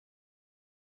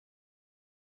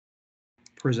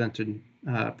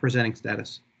presenting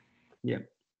status. Yeah.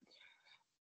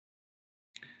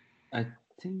 I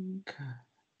think,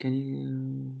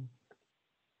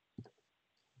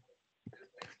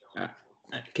 uh,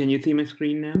 can you see my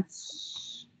screen now?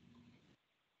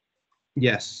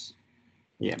 Yes.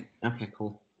 Yeah. Okay,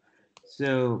 cool.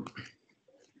 So,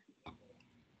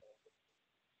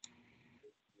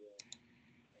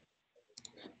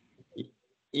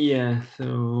 yeah,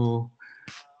 so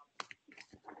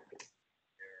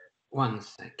one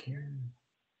second.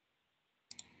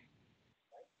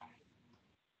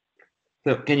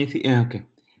 So can you see? Yeah, okay.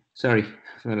 Sorry,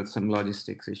 there are some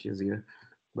logistics issues here,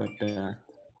 but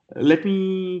let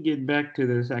me get back to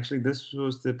this. Actually, this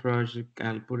was the project.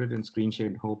 I'll put it in screen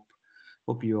share. Hope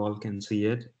you all can see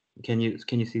it. Can you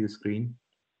see the screen?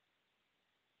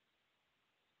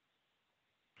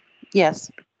 Yes.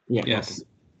 Yeah. Okay. Yes.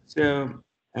 So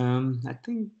I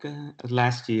think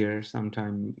last year,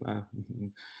 sometime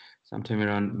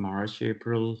around March,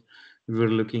 April, we were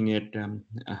looking at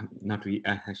not we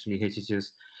actually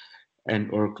HHS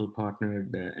and Oracle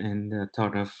partnered and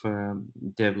thought of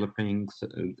developing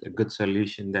a good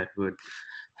solution that would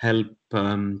help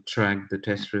track the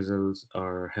test results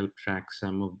or help track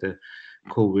some of the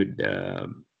COVID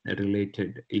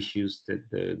related issues that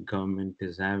the government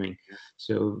is having.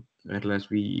 So at last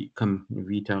we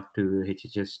talked to the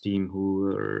HHS team who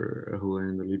were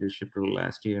in the leadership role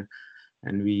last year,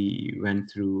 and we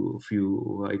went through a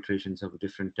few iterations of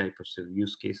different types of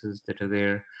use cases that are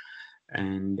there,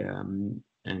 and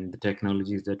the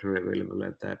technologies that were available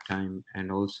at that time,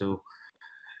 and also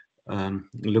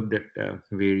looked at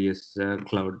various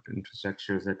cloud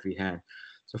infrastructures that we had.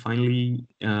 So finally,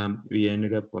 we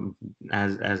ended up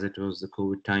as it was the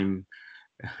COVID time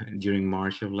during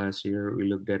March of last year. We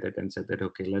looked at it and said that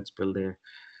okay, let's build a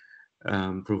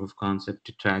proof of concept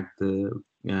to track the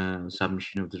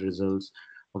submission of the results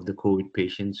of the COVID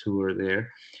patients who were there.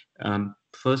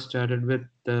 First started with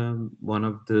one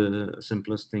of the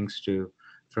simplest things to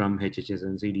from HHS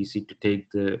and CDC to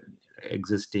take the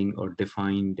existing or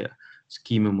defined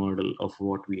schema model of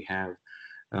what we have,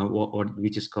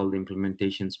 which is called the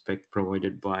implementation spec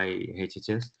provided by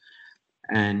HHS,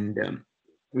 and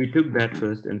we took that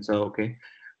first and saw okay,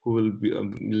 who will be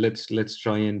let's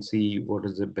try and see what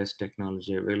is the best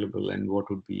technology available and what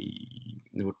would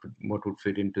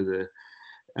fit into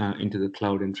the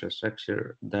cloud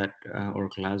infrastructure that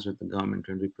Oracle has with the government.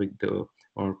 And we picked the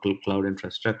Oracle cloud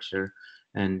infrastructure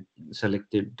and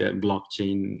selected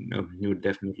blockchain. Would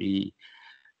definitely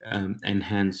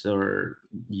enhance or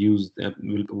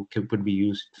could be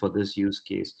used for this use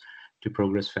case to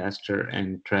progress faster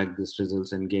and track these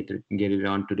results and get it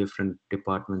onto different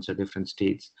departments or different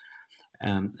states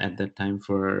at that time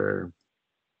for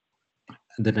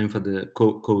the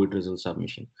COVID result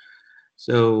submission.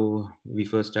 So we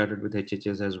first started with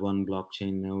HHS as one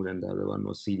blockchain node, and the other one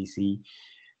was CDC.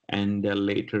 And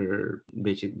later,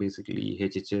 basically,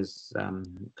 HHS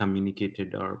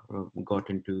communicated or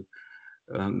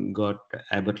got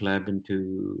Abbott Labs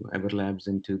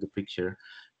into the picture,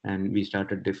 and we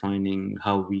started defining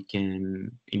how we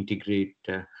can integrate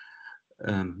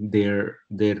their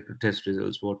test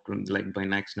results, what like by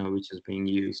Nax now, which is being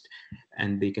used,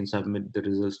 and they can submit the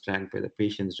results tracked by the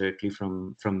patients directly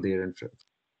from their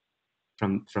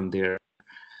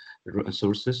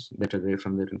sources that are there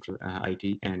from their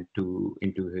IT and to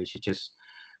into HHS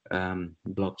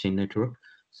blockchain network.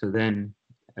 So then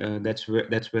that's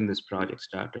when this project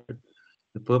started.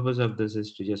 The purpose of this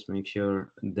is to just make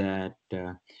sure that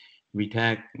we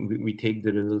take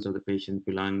the results of the patients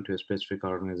belonging to a specific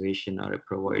organization or a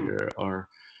provider or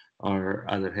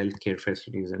other healthcare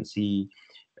facilities and see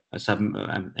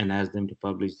and ask them to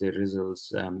publish their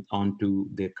results onto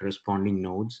their corresponding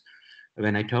nodes.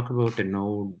 When I talk about a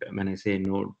node, when I say a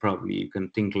node, probably you can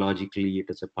think logically it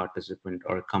is a participant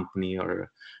or a company or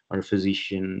a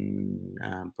physician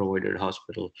provider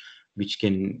hospital, which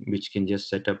can just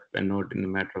set up a node in a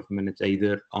matter of minutes,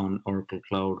 either on Oracle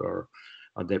Cloud or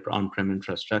their on-prem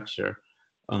infrastructure,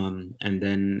 and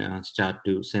then start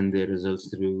to send their results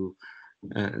through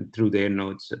their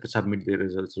nodes, submit their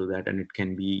results through that, and it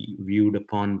can be viewed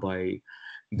upon by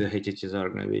the HHS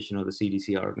organization or the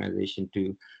CDC organization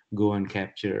to go and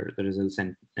capture the results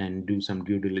and do some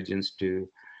due diligence to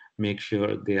make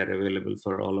sure they are available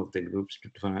for all of the groups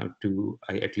to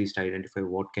at least identify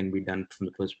what can be done from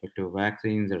the perspective of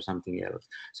vaccines or something else,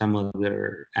 some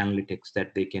other analytics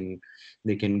that they can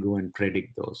go and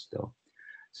predict those though.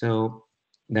 So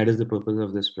that is the purpose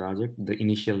of this project. The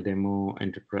initial demo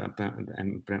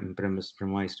premise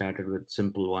started with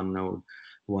simple one node,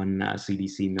 one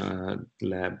CDC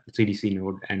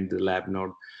node and the lab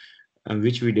node.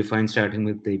 which we defined starting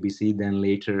with ABC. Then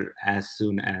later, as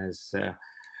soon as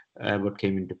Abbott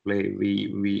came into play,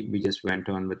 we just went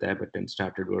on with Abbott and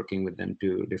started working with them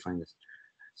to define this.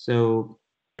 So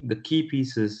the key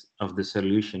pieces of the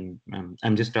solution,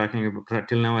 I'm just talking about,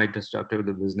 till now I just talked about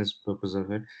the business purpose of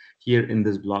it. Here in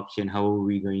this blockchain, how are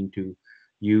we going to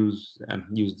use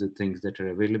the things that are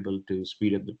available to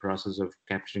speed up the process of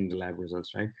capturing the lab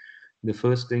results, right? The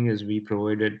first thing is we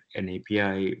provided an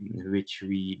API which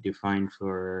we defined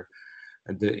for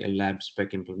the lab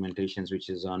spec implementations, which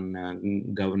is on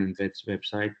government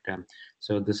website.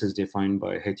 So this is defined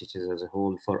by HHS as a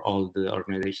whole for all the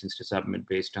organizations to submit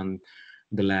based on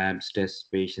the labs, tests,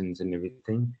 patients, and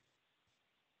everything.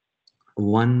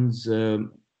 Once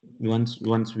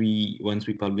once we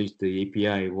publish the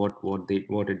API, what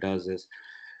it does is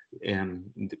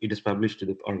it is published to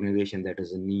the organization that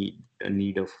is a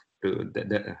need of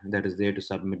that is there to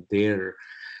submit their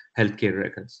healthcare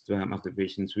records of the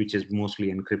patients, which is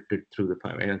mostly encrypted through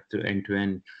to end to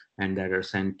end, and that are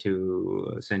sent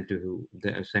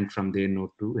from their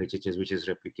node to HHS, which is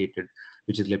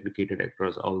replicated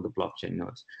across all the blockchain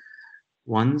nodes.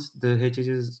 Once the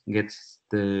HHS gets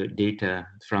the data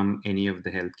from any of the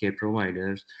healthcare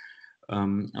providers,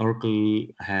 Oracle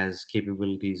has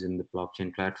capabilities in the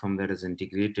blockchain platform that is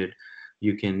integrated.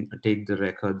 You can take the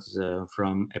records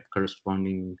from a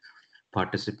corresponding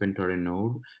participant or a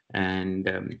node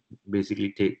and basically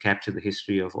capture the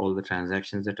history of all the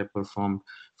transactions that are performed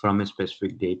from a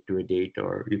specific date to a date,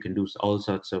 or you can do all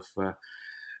sorts of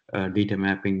data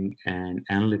mapping and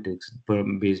analytics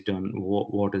based on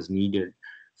what is needed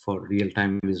for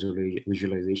real-time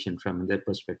visualization from the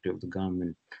perspective of the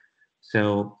government.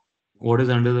 So what is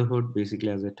under the hood? Basically,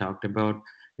 as I talked about,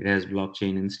 it has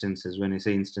blockchain instances. When I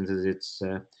say instances,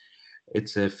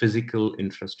 it's a physical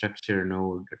infrastructure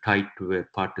node tied to a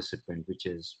participant, which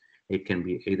is it can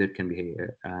be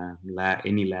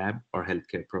any lab or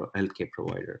healthcare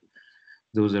provider.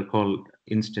 Those are called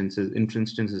instances.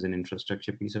 Instance is an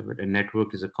infrastructure piece of it. A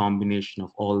network is a combination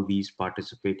of all these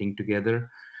participating together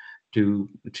to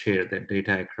share that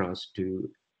data across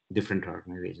to different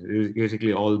organizations.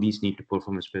 Basically, all these need to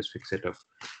perform a specific set of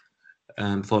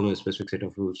follow a specific set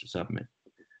of rules to submit.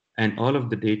 And all of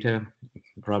the data,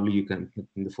 probably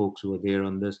the folks who are there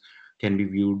on this can be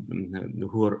viewed,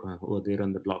 who are there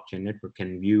on the blockchain network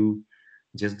can view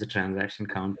just the transaction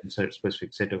count and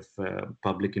specific set of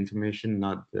public information,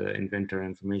 not the inventor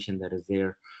information that is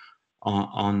there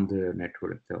on the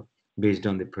network itself, based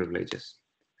on the privileges.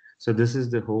 So this is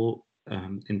the whole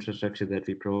infrastructure that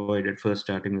we provided, first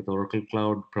starting with Oracle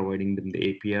Cloud, providing them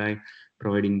the API,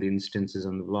 providing the instances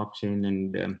on the blockchain,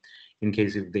 and in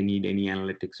case if they need any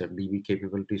analytics or DB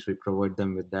capabilities, we provide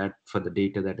them with that for the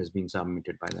data that is being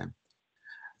submitted by them.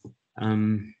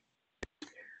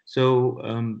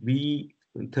 We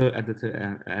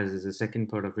as a second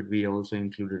part of it, we also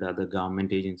included other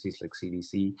government agencies like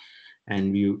CDC,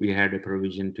 and we had a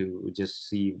provision to just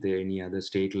see if there are any other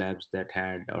state labs that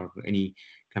had, or any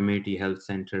community health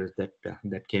centers that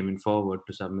came in forward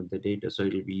to submit the data. So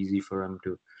it'll be easy for them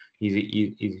to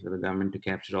easy for the government to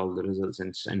capture all the results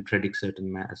and predict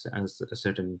certain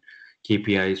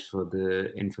KPIs for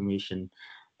the information,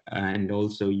 and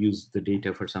also use the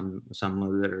data for some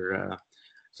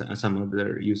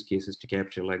other use cases to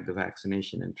capture, like the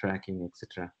vaccination and tracking,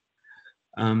 etc.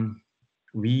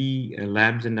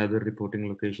 Labs and other reporting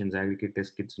locations, aggregate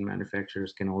test kits, and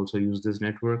manufacturers can also use this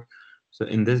network. So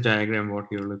in this diagram,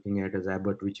 what you're looking at is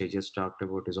Abbott, which I just talked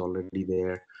about, is already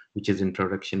there, which is in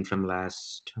production from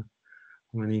last,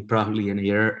 probably in a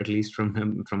year at least from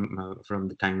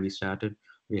the time we started.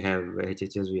 We have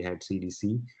HHS, we had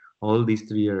CDC. All these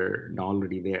three are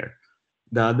already there.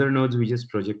 The other nodes we just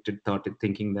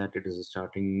thinking that it is a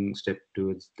starting step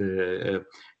towards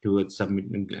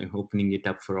submitting, opening it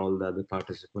up for all the other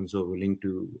participants who are willing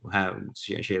to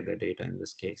share their data in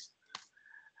this case.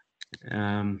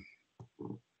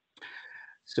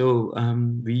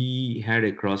 We had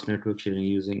a cross network sharing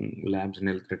using labs and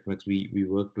health networks. We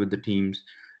worked with the teams.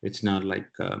 It's not like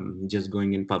just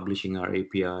going and publishing our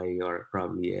API or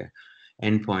probably a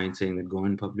endpoint saying that go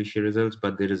and publish your results,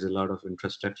 but there is a lot of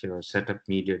infrastructure or setup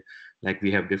needed. Like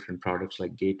we have different products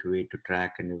like Gateway to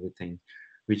track and everything,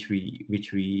 which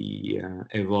we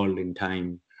evolved in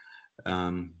time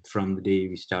from the day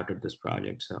we started this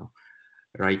project. So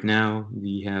right now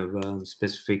we have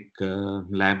specific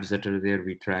labs that are there.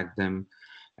 We track them,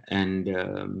 and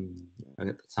a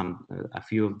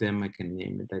few of them I can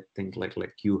name it. I think like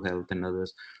Q Health and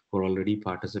others who are already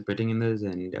participating in this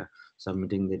and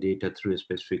submitting the data through a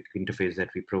specific interface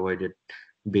that we provided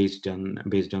based on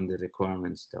the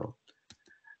requirements though.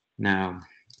 Now,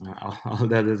 All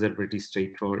the others are pretty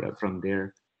straightforward from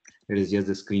there. It is just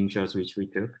the screenshots which we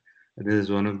took. This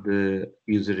is one of the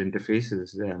user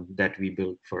interfaces that we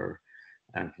built for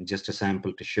just a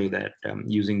sample to show that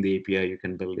using the API, you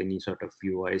can build any sort of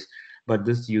UIs. But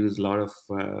this uses a lot of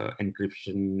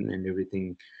encryption and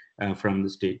everything from the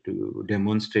state to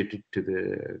demonstrate it to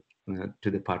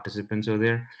the participants over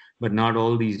there. But not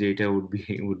all these data would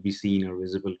be would be seen or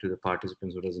visible to the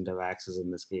participants who doesn't have access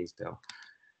in this case, though.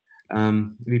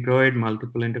 We provide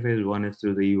multiple interfaces. One is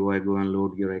through the UI, go and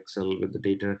load your Excel with the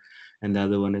data, and the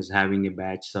other one is having a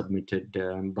batch submitted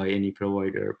by any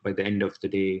provider by the end of the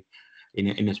day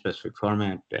in a specific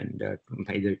format, and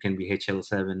either it can be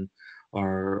HL7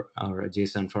 or a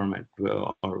JSON format,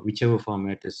 or whichever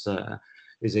format is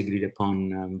agreed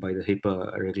upon by the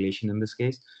HIPAA regulation in this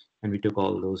case. And we took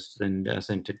all those and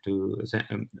sent it to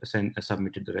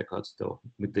submitted the records though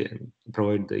with the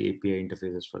provide the API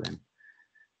interfaces for them.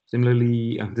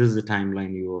 Similarly, this is the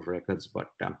timeline view of records, but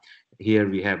here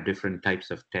we have different types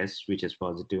of tests, which is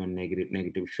positive and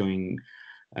negative, showing,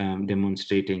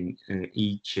 demonstrating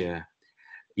each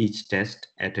test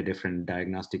at a different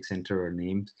diagnostic center or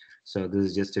names. So this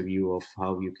is just a view of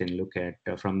how you can look at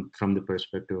from the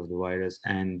perspective of the virus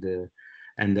and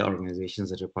the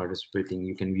organizations that are participating.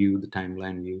 You can view the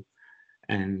timeline view.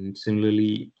 And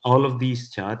similarly, all of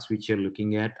these charts which you're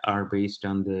looking at are based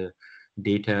on the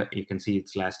data. You can see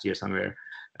it's last year somewhere,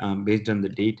 based on the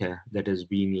data that has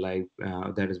been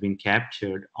that has been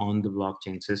captured on the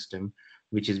blockchain system,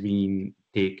 which is being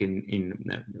taken in,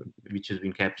 which has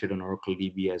been captured on Oracle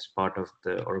DB as part of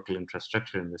the Oracle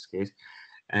infrastructure in this case,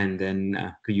 and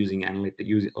then using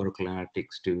Oracle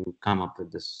Analytics to come up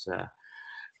with this.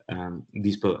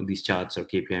 These charts or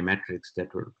KPI metrics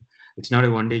that were, it's not a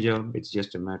one-day job. It's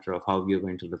just a matter of how we are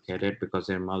going to look at it, because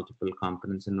there are multiple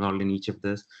components involved in each of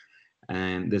this,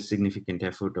 and there's significant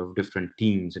effort of different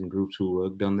teams and groups who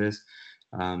worked on this.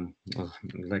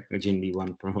 Like generally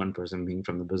one person being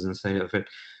from the business side of it,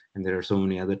 and there are so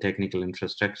many other technical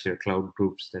infrastructure cloud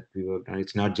groups that we worked on.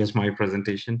 It's not just my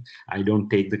presentation. I don't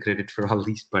take the credit for all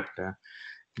these, but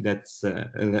this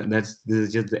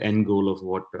is just the end goal of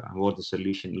what the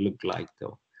solution looked like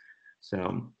though.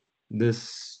 So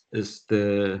this is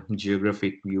the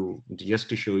geographic view, just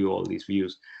to show you all these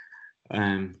views,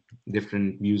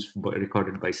 different views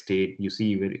recorded by state. You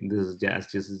see, this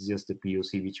is just the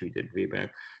POC which we did way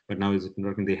back, but now is it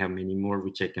working? They have many more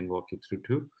which I can walk you through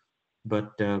too.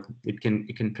 But it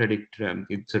can predict.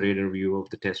 It's a radar view of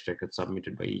the test record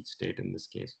submitted by each state in this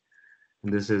case.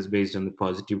 And this is based on the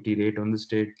positivity rate on the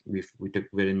state. We took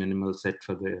very minimal set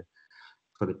for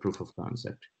the proof of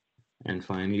concept. And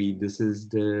finally, this is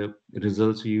the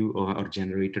results view or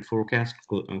generated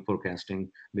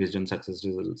forecasting based on success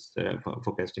results,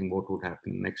 forecasting what would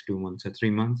happen next 2 months or 3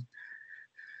 months.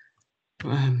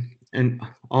 And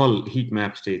all heat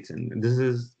map states. And this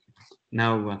is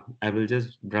now, I will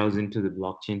just browse into the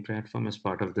blockchain platform as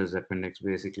part of this appendix.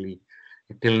 Basically,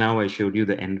 till now I showed you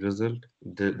the end result.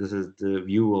 This is the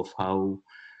view of how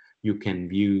you can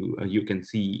view, you can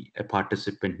see a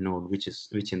participant node, which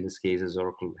in this case is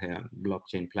Oracle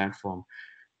blockchain platform,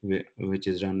 which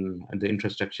is run, the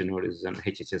infrastructure node is on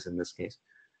HHS in this case.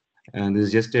 And this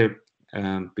is just a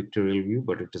pictorial view,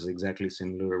 but it is exactly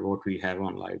similar to what we have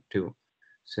on live too.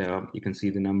 So you can see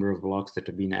the number of blocks that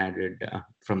have been added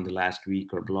from the last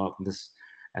week or block, this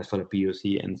as for a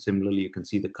POC. And similarly, you can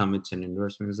see the commits and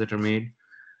endorsements that are made.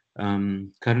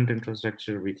 Current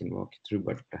infrastructure, we can walk you through,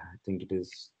 but I think it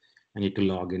is, I need to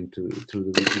log into through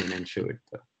the VPN and show it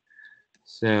though.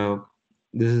 So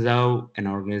this is how an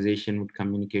organization would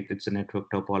communicate. It's a network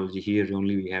topology. Here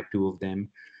only we have two of them,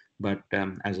 but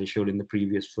as I showed in the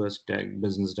previous first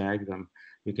business diagram,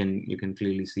 you can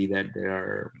clearly see that there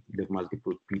are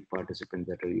multiple peak participants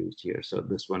that are used here. So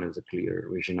this one is a clear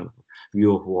vision of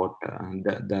view of what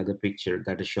the other picture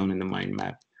that is shown in the mind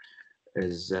map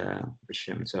is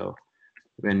shown. So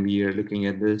when we are looking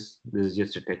at this is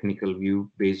just a technical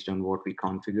view based on what we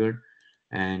configured.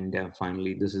 And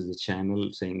finally, this is the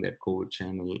channel saying that COVID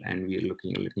channel, and we are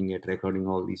looking at recording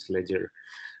all these ledgers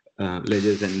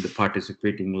and the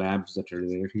participating labs that are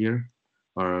there here,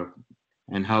 or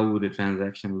and how would a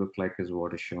transaction look like is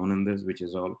what is shown in this, which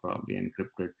is all probably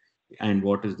encrypted. And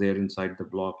what is there inside the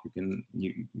block, you can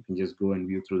just go and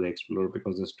view through the Explorer,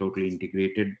 because it's totally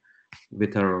integrated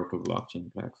with our Oracle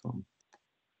blockchain platform.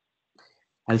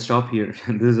 I'll stop here.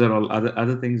 These are all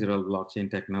other things are all blockchain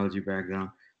technology background.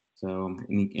 So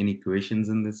any questions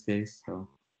in this case? So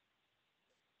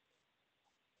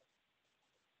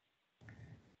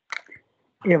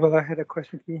Yeah, well, I had a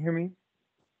question. Can you hear me?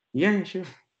 yeah, sure.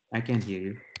 I can hear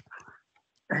you.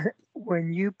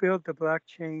 when you built the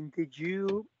blockchain, did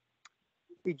you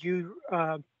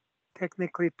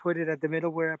technically put it at the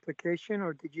middleware application,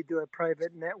 or did you do a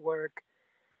private network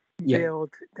Yeah.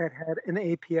 build that had an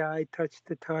API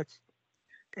touch-to-touch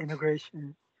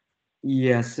integration?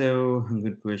 Yeah, so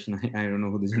good question. I don't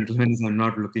know who the gentleman is. I'm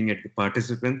not looking at the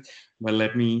participants, but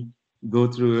let me go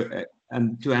through and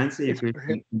to answer your It's for him.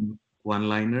 question in one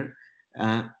liner.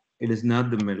 Uh, it is not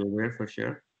the middleware for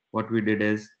sure. What we did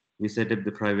is we set up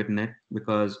the private net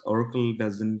because Oracle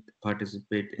doesn't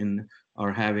participate in or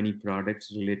have any products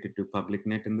related to public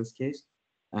net in this case.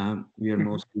 We are Mhm.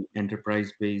 mostly enterprise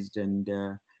based, and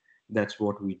that's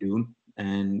what we do,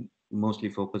 and mostly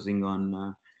focusing on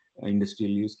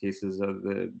industrial use cases or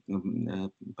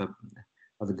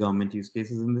the government use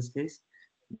cases in this case.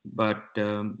 But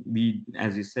we,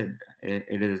 as you said,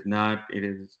 it is not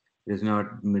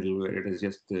middleware. It is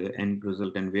just the end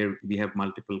result, and where we have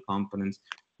multiple components,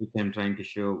 which I'm trying to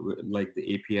show, like the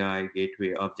API,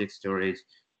 gateway, object storage,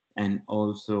 and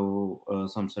also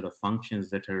some sort of functions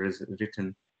that are written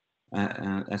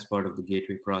as part of the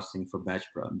gateway processing for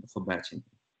for batching.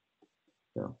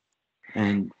 So,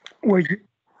 and Were you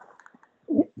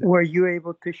were you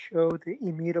able to show the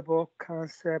immutable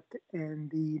concept and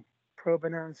the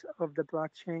provenance of the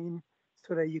blockchain so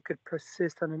that you could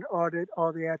persist on an audit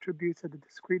all the attributes of the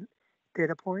discrete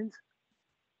data points?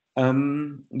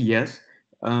 Yes,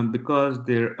 because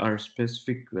there are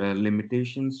specific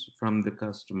limitations from the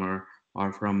customer or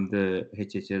from the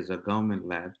HHS or government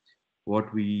labs. What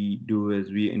we do is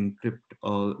we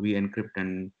encrypt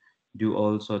and do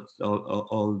all sorts,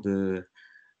 all the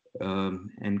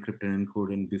encrypt and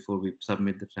encoding before we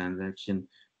submit the transaction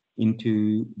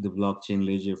into the blockchain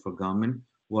ledger for government.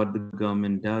 What the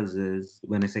government does is,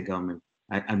 when I say government,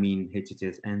 I mean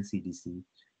HHS and CDC.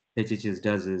 HHS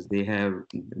does is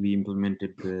we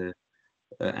implemented the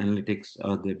analytics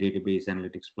or the database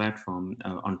analytics platform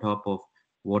on top of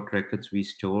what records we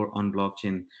store on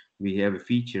blockchain. We have a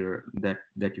feature that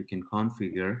you can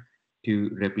configure to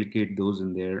replicate those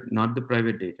in there, not the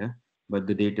private data, but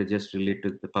the data just related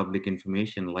to the public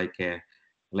information, like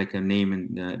a name and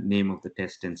name of the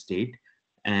test and state,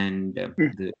 and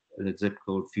Mm. the zip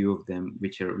code, few of them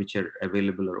which are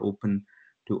available or open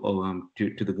to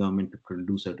the government to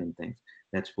do certain things.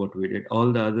 That's what we did.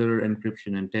 All the other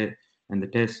encryption and the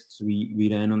tests we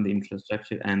ran on the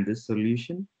infrastructure and this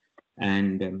solution,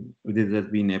 and this has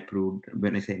been approved.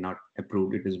 When I say not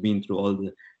approved, it has been through all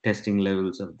the testing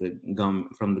levels of the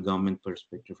from the government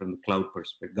perspective, from the cloud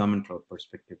perspective, government cloud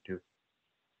perspective too.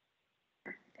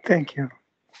 Thank you.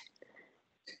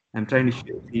 I'm trying to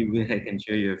see where I can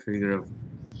show you a figure of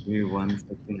maybe 1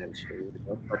 second. I'll show you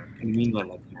that, but in the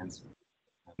meanwhile I can answer.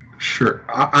 Sure.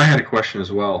 I had a question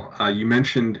as well. You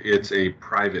mentioned it's a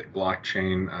private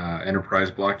blockchain,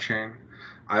 enterprise blockchain.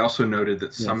 I also noted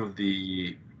that some Yes. of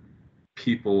the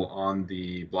people on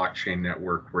the blockchain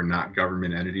network were not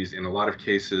government entities. In a lot of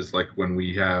cases, like when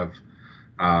we have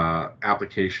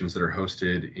applications that are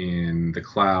hosted in the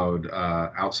cloud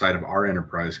outside of our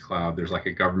enterprise cloud, there's like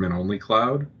a government-only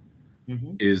cloud.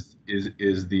 Mm-hmm.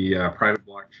 Is the private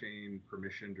blockchain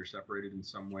permissioned or separated in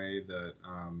some way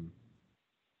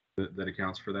that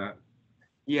accounts for that?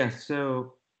 Yeah,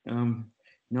 so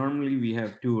normally we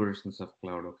have two versions of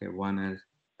cloud. Okay, one is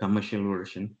commercial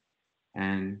version,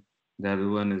 and the other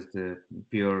one is the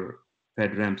pure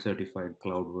FedRAMP certified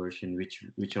cloud version,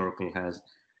 which Oracle has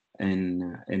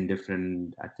in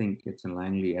different. I think it's in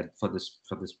Langley for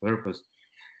this purpose.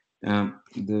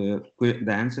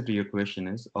 The answer to your question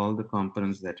is all the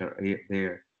components that are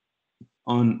there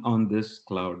on this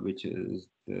cloud, which is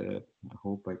the. I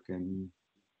hope I can.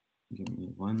 Give me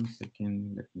 1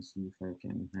 second. Let me see if I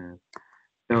can have.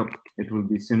 So it will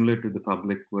be similar to the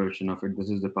public version of it. This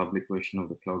is the public version of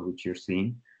the cloud which you're seeing,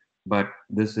 but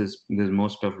there's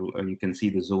most of you can see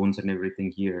the zones and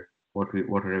everything here. What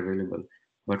are available,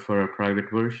 but for a private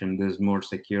version, there's more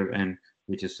secure and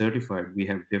which is certified. We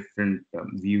have different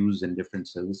views and different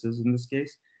services in this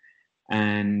case.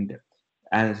 And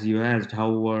as you asked,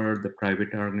 how were the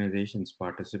private organizations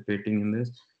participating in this?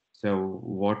 So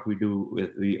what we do is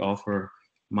we offer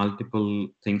multiple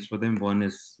things for them. One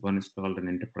is called an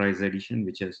enterprise edition,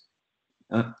 which is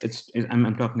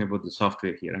I'm talking about the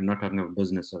software here. I'm not talking about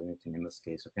business or anything in this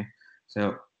case. Okay,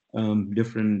 so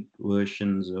different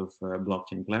versions of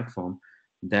blockchain platform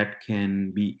that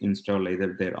can be installed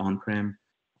either they're on-prem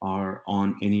or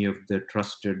on any of the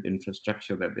trusted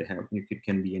infrastructure that they have. It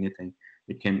can be anything.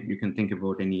 You can think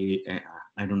about any.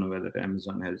 I don't know whether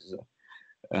Amazon has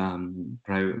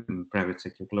private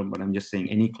sector cloud, but I'm just saying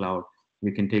any cloud.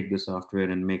 We can take the software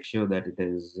and make sure that it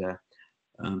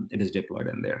is deployed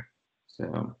in there.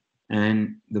 So,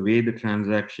 And the way the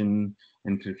transaction,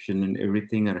 encryption, and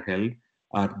everything are held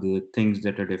are the things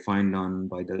that are defined on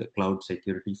by the cloud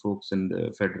security folks in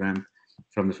the FedRAMP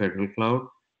from the federal cloud,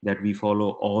 that we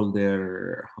follow all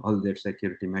their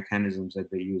security mechanisms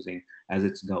that they're using as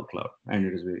its Gov cloud, and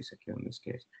it is very secure in this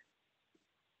case.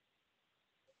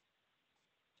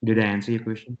 Did I answer your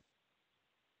question?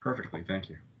 Perfectly, thank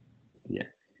you. Yeah.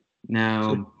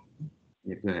 Now,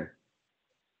 yeah, go ahead.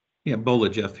 Yeah, Bola,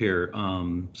 Jeff here.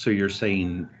 So you're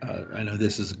saying, I know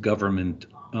this is government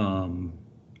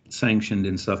sanctioned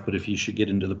and stuff, but if you should get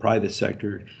into the private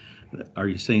sector, are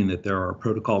you saying that there are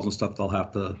protocols and stuff they'll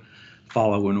have to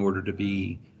follow in order to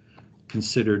be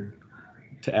considered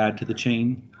to add to the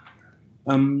chain?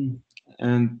 And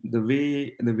the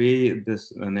way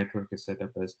this network is set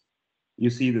up is, you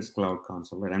see this cloud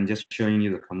console, right? I'm just showing you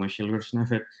the commercial version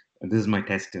of it. This is my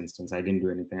test instance. I didn't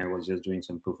do anything. I was just doing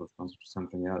some proof of concept or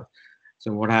something else.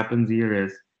 So what happens here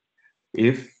is,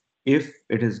 if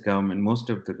it is government, most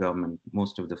of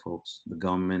the folks, the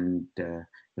government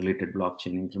related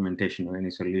blockchain implementation or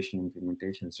any solution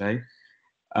implementations, right?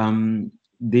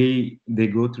 They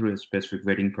go through a specific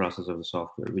vetting process of the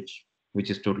software, which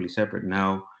is totally separate.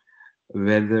 Now,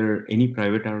 whether any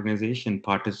private organization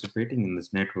participating in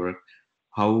this network,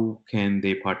 how can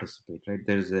they participate, right?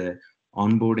 There's a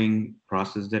onboarding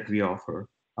process that we offer,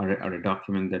 or a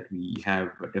document that we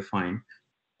have defined,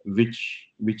 which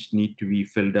need to be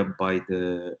filled up by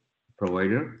the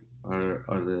provider or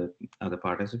the other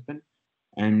participant.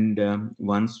 And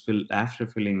after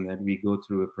filling that, we go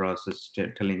through a process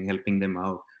helping them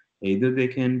out. Either they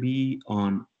can be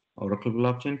on Oracle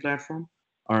blockchain platform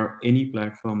or any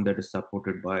platform that is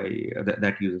supported by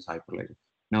that uses Hyperledger.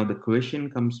 Now the question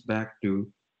comes back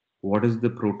to, what is the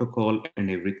protocol and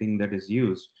everything that is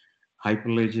used?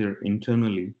 Hyperledger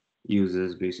internally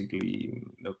uses basically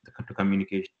the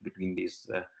communication between these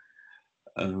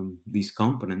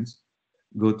components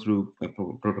go through a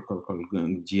protocol called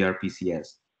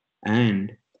gRPCs,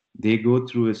 and they go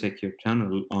through a secure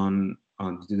channel on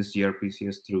this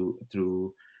gRPCs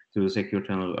through a secure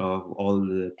channel of all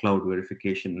the cloud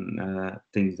verification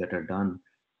things that are done,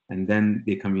 and then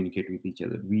they communicate with each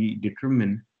other. We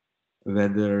determine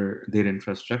whether their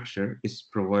infrastructure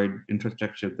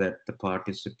that the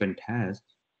participant has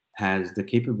the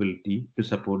capability to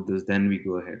support this. Then we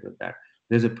go ahead with that.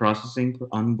 There's a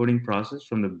onboarding process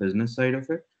from the business side of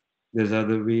it. There's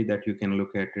other way that you can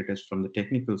look at it is from the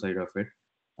technical side of it.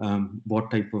 What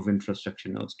type of infrastructure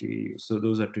nodes do you use? So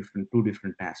those are two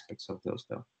different aspects of those,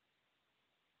 though.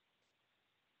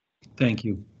 Thank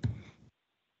you.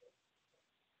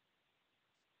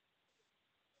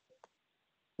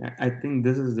 I think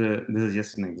this is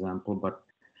just an example, but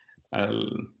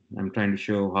I'm trying to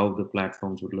show how the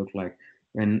platforms would look like.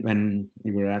 When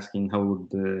you were asking how would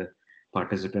the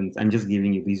participants, I'm just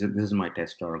giving you this is my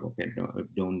test org. Okay,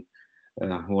 don't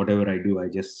whatever I do, I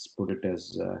just put it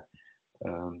as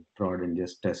prod and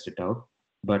just test it out.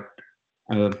 But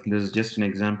this is just an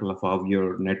example of how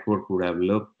your network would have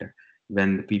looked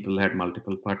when the people had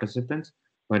multiple participants.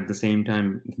 But at the same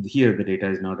time, here the data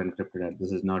is not encrypted.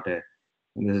 This is not a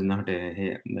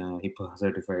HIPAA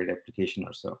certified application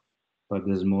or so, but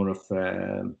there's more of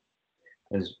an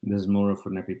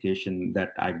application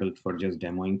that I built for just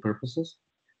demoing purposes.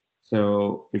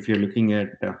 So if you're looking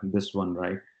at this one,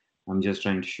 right, I'm just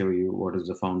trying to show you what does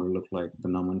the founder look like, the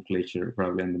nomenclature,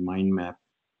 probably, and the mind map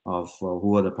of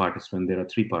who are the participants. There are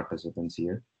 3 participants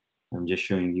here. I'm just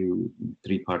showing you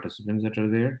 3 participants that are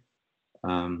there.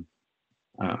 I'm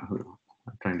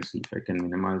trying to see if I can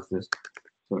minimize this.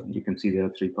 So you can see there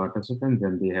are 3 participants,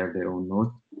 and they have their own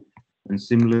node. And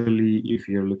similarly, if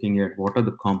you're looking at what are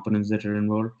the components that are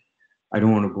involved, I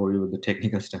don't want to bore you with the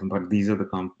technical stuff, but these are the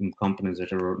components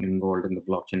that are involved in the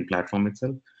blockchain platform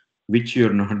itself, which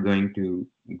you're not going to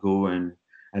go and,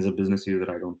 as a business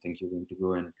user, I don't think you're going to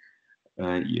go and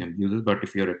use it. But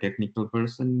if you're a technical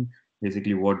person,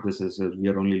 basically what this is we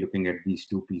are only looking at these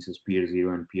 2 pieces, peer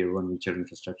 0 and peer 1, which are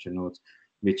infrastructure nodes,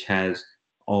 which has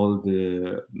all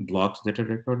the blocks that are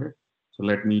recorded. So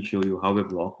let me show you how a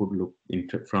block would look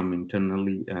from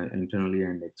internally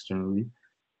and externally.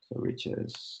 So which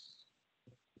is,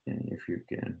 if you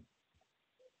can.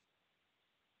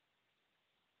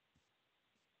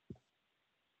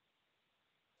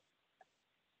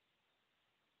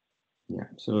 Yeah,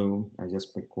 so I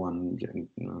just pick one,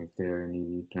 if there are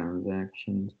any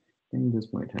transactions. I think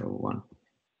this might have one.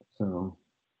 So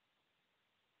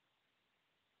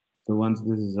once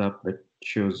this is up, it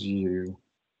shows you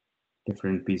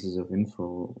different pieces of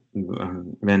info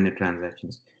when the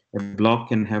transactions. A block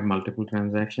can have multiple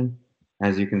transactions.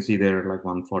 As you can see, there are like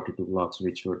 142 blocks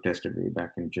which were tested way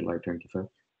back in July 25.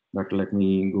 but let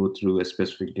me go through a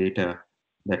specific data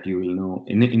that you will know.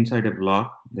 Inside a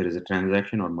block, there is a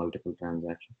transaction or multiple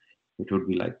transactions. It would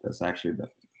be like this. Actually,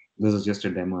 this is just a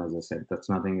demo, as I said. That's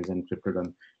nothing is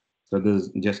encrypted. So this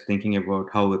is just thinking about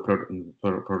how a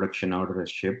production order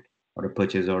is shipped or a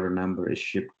purchase order number is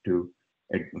shipped to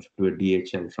a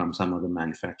DHL from some other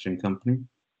manufacturing company.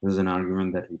 This is an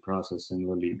argument that we process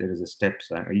similarly. There is a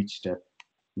steps, each step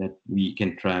that we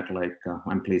can track, like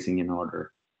I'm placing an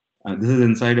order. This is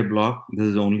inside a block. This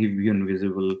is only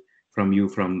visible from you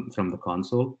from the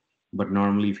console. But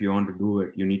normally, if you want to do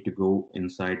it, you need to go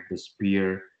inside the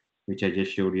sphere, which I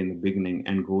just showed you in the beginning,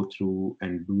 and go through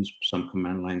and do some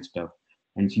command line stuff.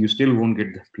 And you still won't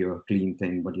get the pure clean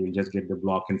thing, but you'll just get the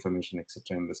block information,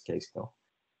 etc. In this case, though.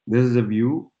 This is a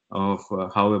view of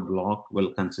how a block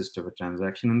will consist of a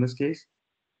transaction in this case.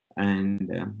 And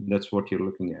that's what you're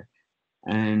looking at.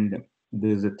 And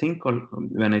there's a thing called,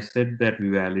 when I said that we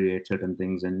validate certain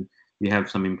things and we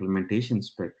have some implementation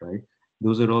spec, right?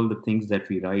 Those are all the things that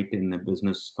we write in a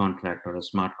business contract or a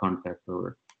smart contract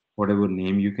or whatever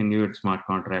name you can give it, smart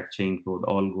contract, chain code,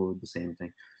 all go with the same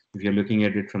thing. If you're looking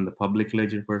at it from the public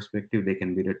ledger perspective, they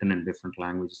can be written in different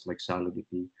languages like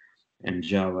Solidity and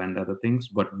Java and other things,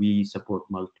 but we support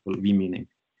multiple, we meaning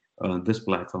this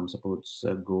platform supports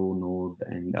Go, Node,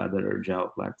 and other Java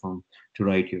platform to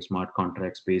write your smart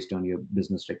contracts based on your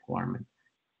business requirement.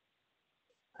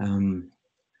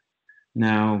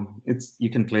 Now, you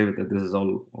can play with it. This is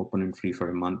all open and free for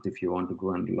a month if you want to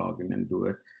go and log in and do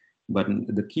it. But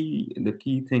the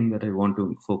key thing that I want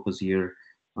to focus here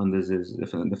on this is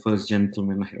the first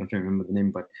gentleman, I don't remember the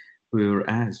name, but we were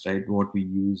asked, right, what we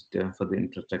used for the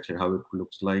infrastructure, how it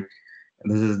looks like.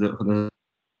 This is the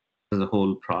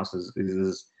whole process.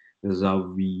 This is how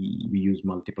we use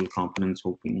multiple components.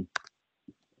 Hope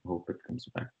it comes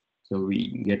back. So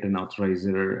we get an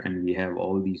authorizer and we have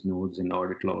all these nodes in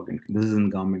audit log. And this is in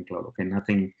government cloud. Okay,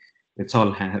 nothing. It's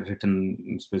all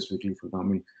written specifically for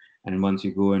government. And once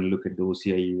you go and look at the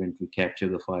OCI event, we capture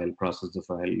the file, process the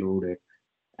file, load it,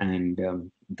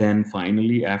 and then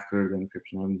finally, after the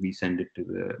encryption, we send it to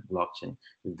the blockchain.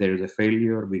 If there is a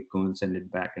failure, we go and send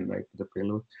it back and write to the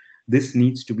payload. This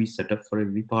needs to be set up for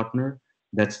every partner.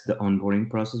 That's the onboarding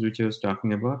process which I was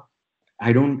talking about.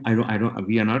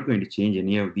 We are not going to change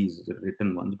any of these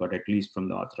written ones, but at least from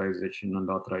the authorization and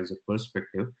authorizer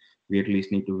perspective, we at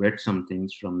least need to vet some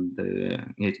things from the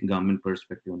government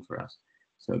perspective and for us.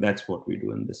 So that's what we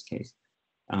do in this case.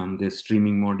 The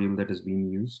streaming module that is being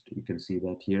used, you can see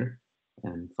that here,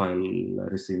 and file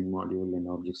receiving module and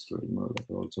object storage module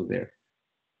are also there.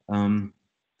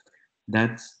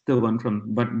 That's the one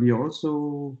from, but we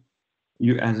also,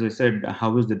 as I said,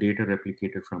 how is the data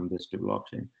replicated from this to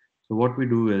blockchain? So what we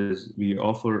do is we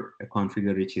offer a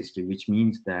configure rich history, which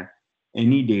means that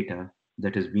any data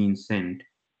that is being sent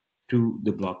to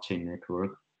the blockchain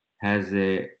network has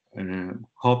a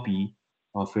copy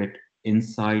of it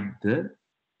inside the,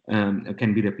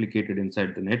 can be replicated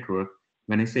inside the network.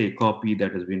 When I say a copy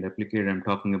that has been replicated, I'm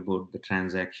talking about the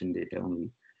transaction data only,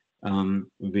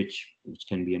 which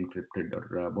can be encrypted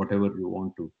or whatever you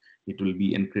want to. It will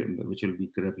be encrypted, which will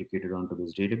be replicated onto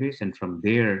this database, and from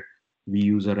there we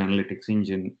use our analytics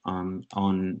engine on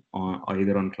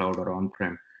either on cloud or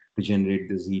on-prem to generate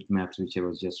the heat maps, which I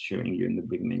was just showing you in the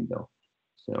beginning, though.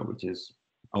 So, which is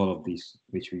all of these,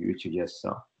 which you just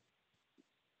saw.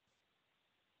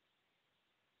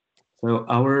 So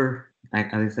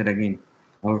as I said again,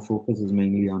 our focus is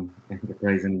mainly on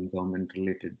enterprise and government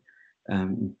related.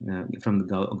 From the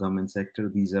government sector,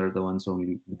 these are the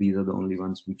only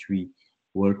ones which we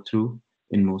work through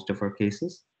in most of our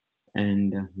cases.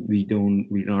 And we're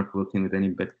not working with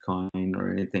any Bitcoin or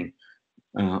anything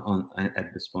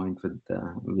at this point with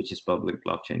which is public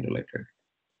blockchain related.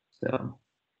 So,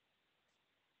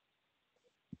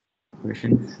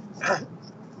 questions?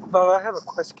 Bob, I have a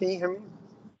question. Can you hear me?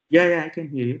 Yeah, I can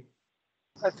hear you.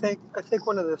 I think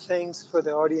one of the things for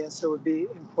the audience that would be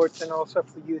important also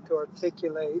for you to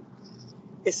articulate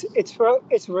is it's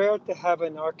rare to have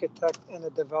an architect and a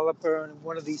developer on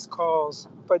one of these calls,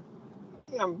 but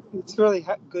it's really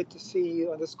good to see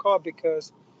you on this call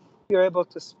because you're able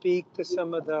to speak to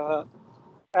some of the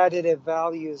additive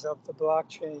values of the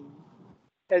blockchain.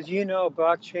 As you know,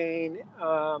 blockchain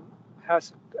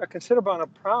has a considerable amount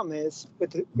of promise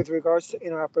with regards to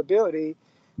interoperability,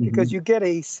 because you get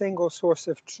a single source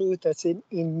of truth that's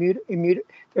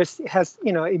has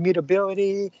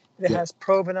immutability, it has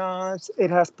provenance, it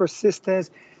has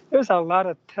persistence. There's a lot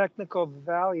of technical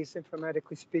values,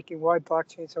 informatically speaking, why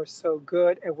blockchains are so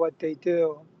good at what they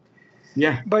do.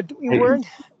 Yeah. But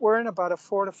we're in about a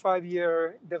 4 to 5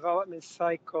 year development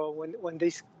cycle when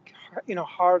these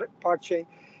hard blockchain.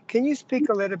 can you speak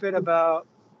a little bit about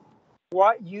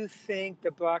what you think the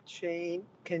blockchain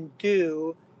can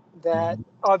do that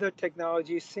other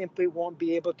technologies simply won't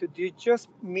be able to do, just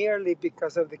merely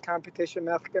because of the computation,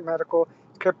 mathematical,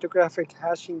 cryptographic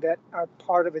hashing that are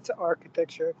part of its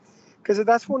architecture? Because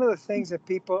that's one of the things that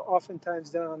people oftentimes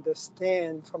don't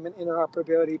understand from an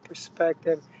interoperability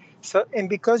perspective. So, and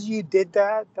because you did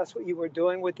that, that's what you were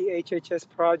doing with the HHS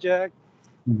project.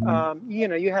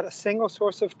 You had a single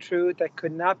source of truth that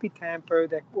could not be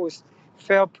tampered, that was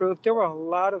fail-proof. There were a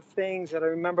lot of things that I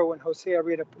remember when Jose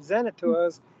Arita presented to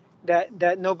us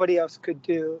that nobody else could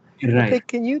do. I Right. think,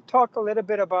 can you talk a little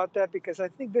bit about that? Because I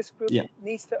think this group Yeah.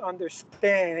 needs to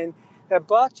understand that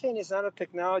blockchain is not a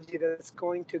technology that's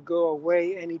going to go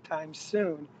away anytime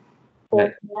soon.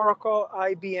 Right. Oracle,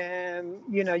 IBM,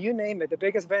 you name it, the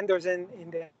biggest vendors in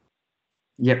the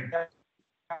Yep.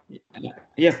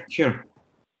 Yeah, sure.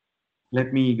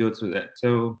 Let me go through that.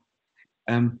 So,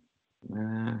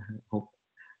 hope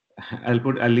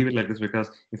I'll leave it like this, because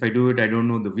if I do it, I don't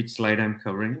know which slide I'm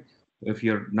covering. If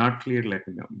you're not clear, let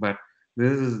me know. But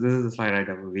this is a slide I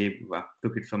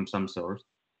took it from some source,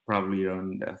 probably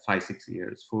around 5-6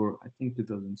 years, for I think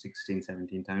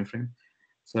 2016-17 timeframe.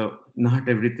 So not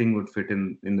everything would fit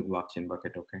in the blockchain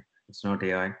bucket. Okay, it's not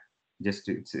AI. Just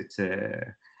it's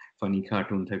a funny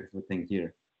cartoon type of a thing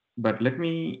here. But let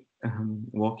me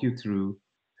walk you through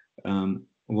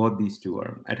what these two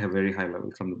are at a very high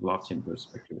level from the blockchain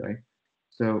perspective, right?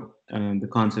 So the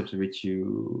concepts which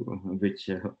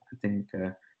I think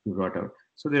you brought out.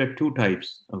 So there are two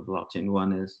types of blockchain.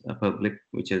 One is a public,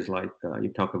 which is like you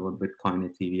talk about Bitcoin,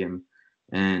 Ethereum,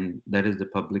 and that is the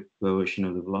public version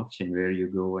of the blockchain where you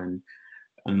go and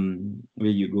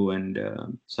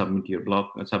submit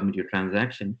your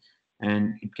transaction,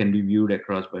 and it can be viewed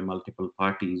across by multiple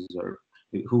parties, or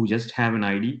who just have an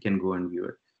ID can go and view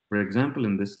it. For example,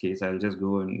 in this case, I'll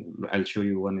show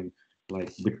you one in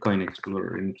like Bitcoin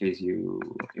Explorer, in case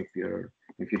if you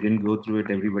didn't go through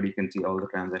it, everybody can see all the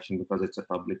transaction because it's a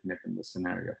public net in this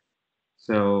scenario.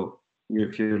 So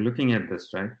if you're looking at this,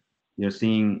 right, you're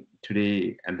seeing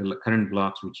today at the current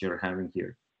blocks which you're having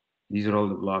here. These are all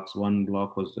the blocks. One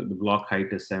block was the block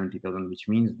height is 70,000, which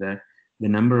means that the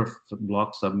number of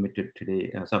blocks submitted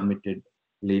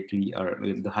lately are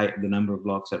the number of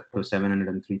blocks are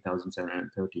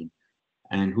 703,713.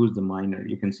 And who's the miner?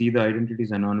 You can see the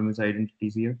identities, anonymous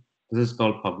identities here. This is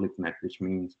called public net, which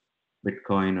means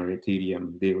Bitcoin or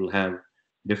Ethereum, they will have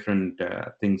different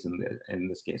things in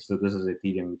this case. So this is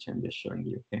Ethereum, which I'm just showing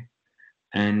you. Okay.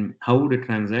 And how would a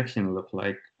transaction look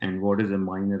like, and what is a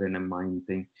miner and a mine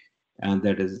thing? And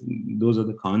those are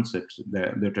the concepts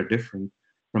that are different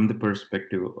from the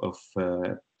perspective of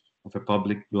a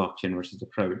public blockchain versus a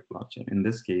private blockchain. In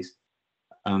this case,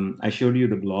 I showed you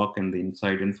the block and the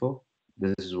inside info.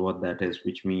 This is what that is,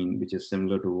 which is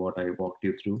similar to what I walked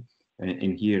you through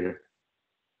in here,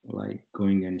 like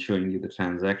going and showing you the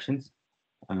transactions,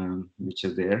 which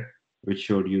is there, which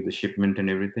showed you the shipment and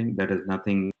everything. That is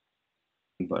nothing,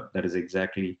 but that is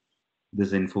exactly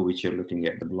this info which you're looking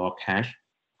at, the block hash,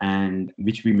 and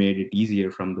which we made it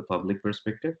easier from the public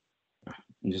perspective.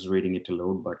 I'm just waiting it to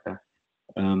load, but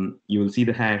you will see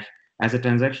the hash. As a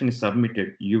transaction is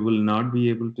submitted, you will not be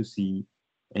able to see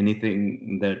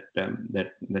anything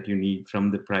that you need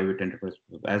from the private enterprise.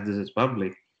 As this is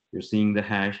public, you're seeing the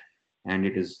hash, and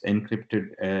it is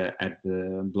encrypted at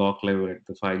the block level, at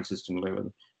the file system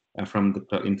level, from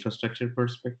the infrastructure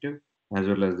perspective, as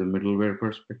well as the middleware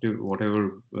perspective.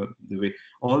 Whatever the way,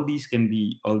 all these can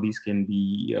be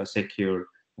secure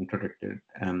and protected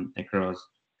across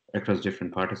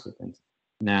different participants.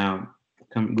 Now,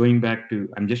 going back to,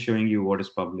 I'm just showing you what is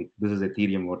public. This is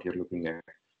Ethereum, what you're looking at.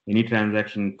 Any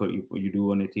transaction you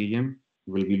do on Ethereum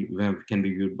can be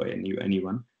viewed by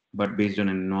anyone, but based on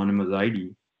an anonymous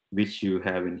ID, which you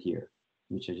have in here,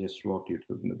 which I just walked you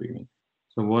through in the beginning.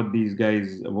 So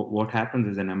what happens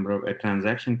is a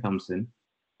transaction comes in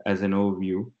as an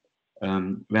overview.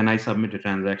 When I submit a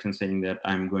transaction saying that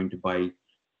I'm going to buy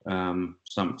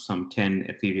some 10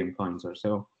 Ethereum coins or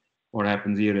so, what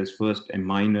happens here is first a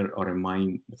miner or a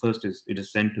mine, it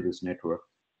is sent to this network,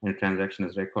 and a transaction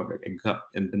is recorded. And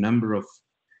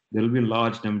there will be a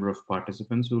large number of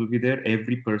participants who will be there.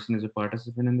 Every person is a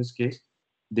participant in this case.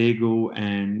 They go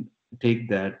and take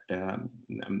the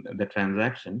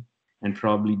transaction and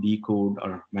probably decode,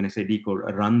 or when I say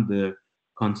decode, run the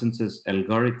consensus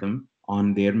algorithm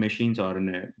on their machines or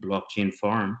in a blockchain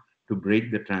form to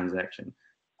break the transaction.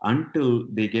 Until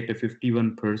they get a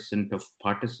 51% of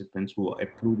participants who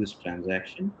approve this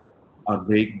transaction or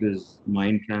break this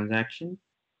mine transaction,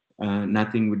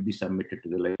 nothing would be submitted to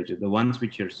the ledger. The ones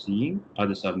which you're seeing are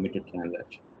the submitted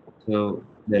transactions. So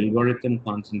the algorithm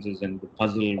consensus and the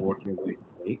puzzle what you're going to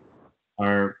break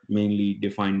are mainly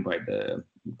defined by the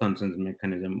consensus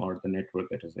mechanism or the network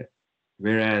that is there.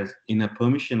 Whereas in a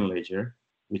permission ledger,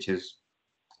 which is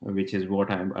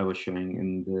what I was showing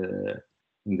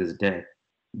in this deck,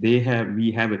 we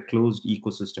have a closed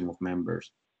ecosystem of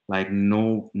members. Like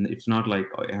no, it's not like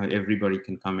everybody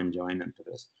can come and join into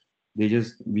this.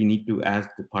 We need to ask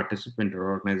the participant or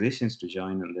organizations to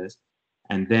join in this,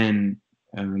 and then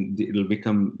it'll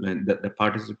become the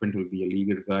participant will be a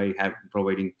legal guy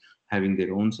having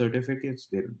their own certificates.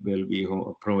 They will be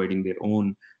providing their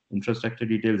own infrastructure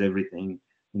details, everything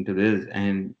into this,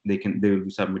 and they will be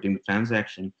submitting the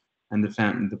transaction, and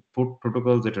the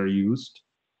protocols that are used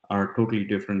are totally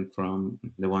different from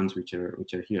the ones which are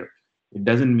here. It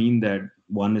doesn't mean that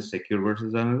one is secure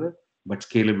versus another, but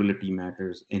scalability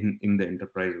matters in the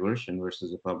enterprise version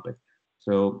versus the public.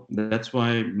 So that's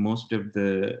why most of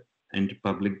the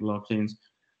public blockchains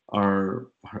are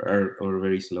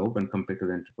very slow when compared to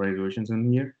the enterprise versions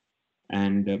in here.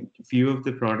 And few of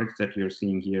the products that you're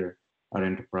seeing here are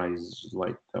enterprise,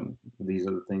 like these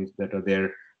are the things that are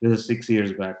there. There's a 6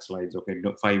 years back slides, okay,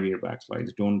 5 year back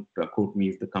slides. Don't quote me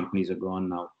if the companies are gone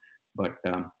now. But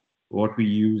what we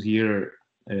use here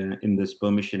in this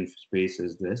permission space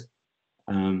is this.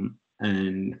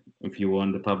 And if you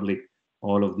want the public,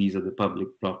 all of these are the public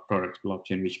products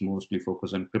blockchain, which mostly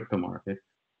focus on crypto market.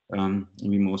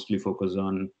 We mostly focus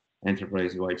on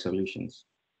enterprise-wide solutions.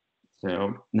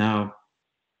 So now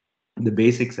the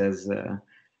basics, as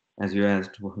you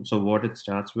asked. So what it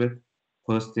starts with,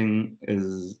 first thing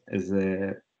is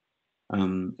a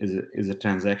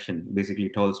transaction. Basically,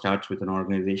 it all starts with an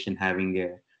organization having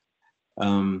a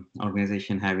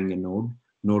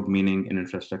node meaning an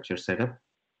infrastructure setup.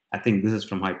 I think this is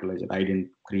from Hyperledger. I didn't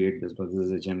create this, but this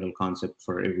is a general concept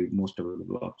for most of the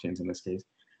blockchains in this case.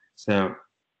 So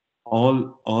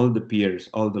all the peers,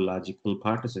 all the logical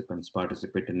participants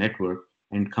participate in network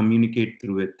and communicate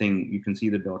through a thing. You can see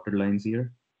the dotted lines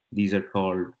here. These are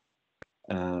called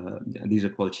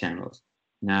channels.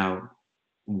 Now,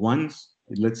 once,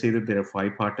 let's say that there are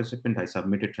 5 participants, I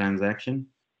submit a transaction,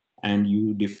 and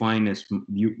you define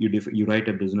you write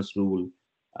a business rule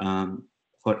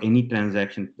for any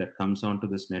transaction that comes onto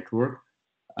this network.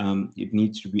 It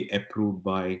needs to be approved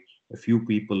by a few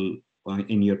people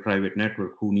in your private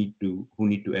network who need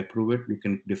to approve it. You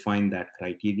can define that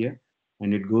criteria,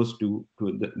 and it goes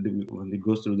it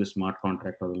goes through the smart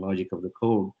contract or the logic of the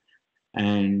code,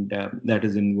 and that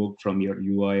is invoked from your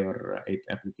UI or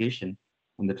application,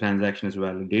 and the transaction is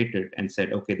validated and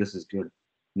said, okay, this is good.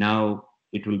 Now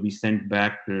it will be sent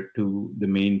back to the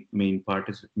main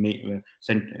participant.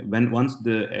 Once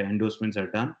the endorsements are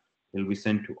done, it will be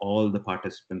sent to all the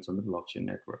participants on the blockchain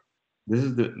network. This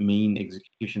is the main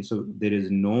execution. So there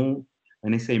is no,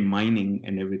 when I say mining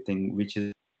and everything, which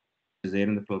is there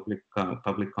in the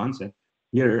public concept,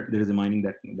 here there is a mining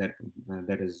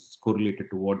that is correlated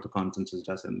to what the consensus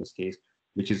does in this case,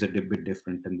 which is a bit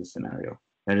different in this scenario.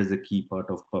 That is the key part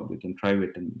of public and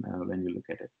private, and when you look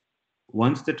at it.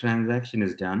 Once the transaction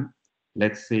is done,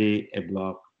 let's say a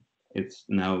block, it's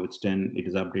 10, it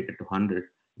is updated to 100,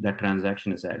 that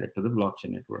transaction is added to the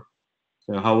blockchain network.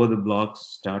 So how are the blocks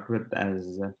start with?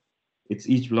 As it's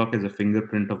each block is a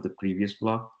fingerprint of the previous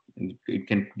block, and it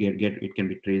can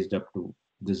be traced up to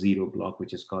the 0 block,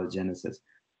 which is called Genesis.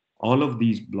 All of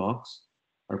these blocks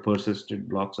are persisted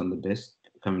blocks on the disk,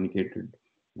 communicated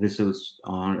results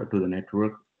to the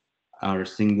network, are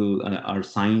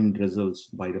signed results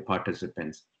by the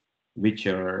participants, which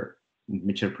are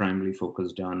primarily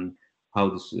focused on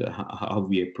how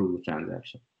we approve the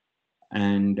transaction.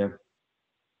 And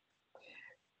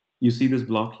you see this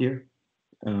block here.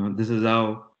 This is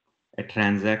how a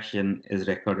transaction is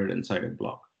recorded inside a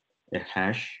block. A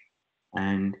hash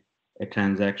and a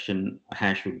transaction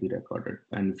hash would be recorded.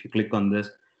 And if you click on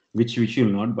this, which you'll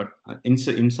not, but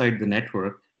inside the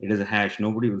network, it is a hash.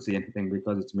 Nobody will see anything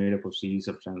because it's made up of series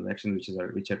of transactions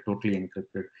which are totally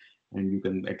encrypted, and you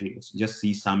can at least just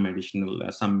see some additional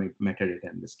some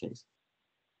metadata in this case.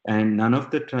 And none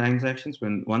of the transactions,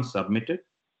 when once submitted,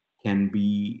 can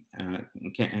be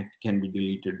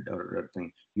deleted or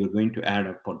thing. You're going to add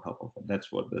up on top of it.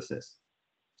 That's what this is.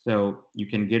 So you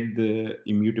can get the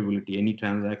immutability. Any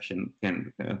transaction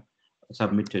can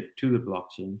submitted to the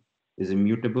blockchain is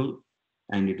immutable,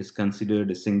 and it is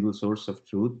considered a single source of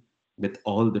truth with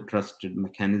all the trusted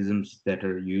mechanisms that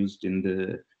are used in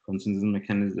the consensus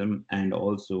mechanism, and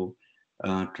also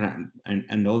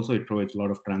and also it provides a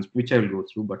lot of which I will go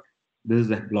through, but this is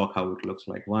the block how it looks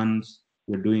like. Once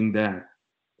you're doing that,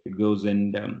 it goes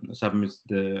and submits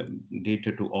the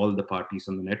data to all the parties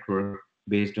on the network,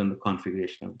 based on the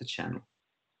configuration of the channel.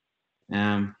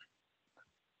 Um,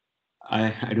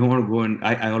 I don't want to go and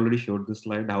I already showed this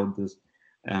slide how this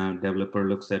developer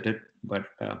looks at it, but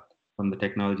from the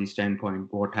technology standpoint,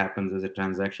 what happens is a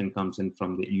transaction comes in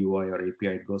from the UI or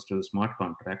API, it goes to the smart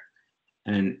contract,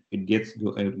 and it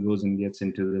goes and gets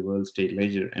into the world state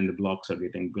ledger, and the blocks are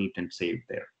getting built and saved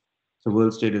there. So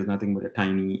world state is nothing but a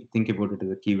tiny, think about it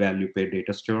as a key value pair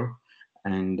data store,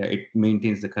 and it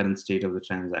maintains the current state of the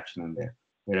transaction in there.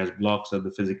 Whereas blocks are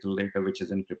the physical data, which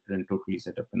is encrypted and totally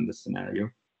set up in this scenario.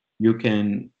 You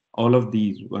can, all of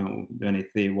these, when I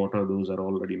say what are those are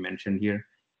already mentioned here.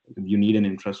 You need an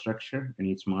infrastructure, you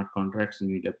need smart contracts, you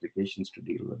need applications to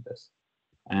deal with this.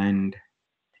 And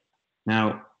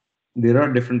now there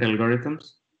are different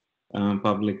algorithms,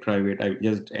 public, private. I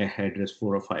just addressed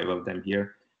 4 or 5 of them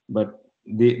here, but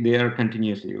they are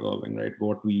continuously evolving, right?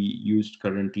 What we used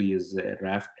currently is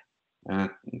Raft,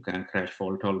 crash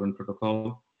fault tolerant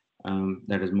protocol.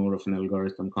 That is more of an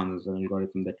algorithm, consensus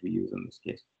algorithm that we use in this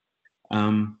case.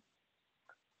 I'll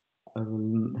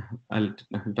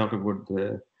talk about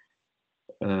the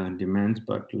demands,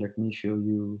 but let me show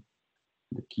you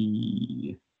the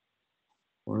key.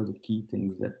 What are the key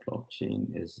things that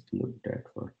blockchain is looked at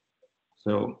for?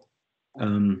 So,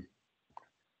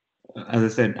 as I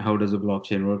said, how does a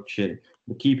blockchain work? The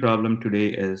key problem today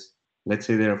is, let's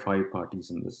say there are 5 parties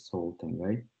in this whole thing,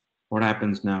 right? What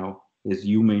happens now is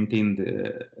you maintain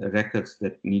the records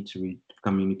that need to be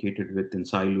communicated with in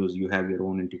silos. You have your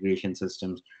own integration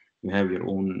systems. You have your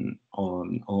own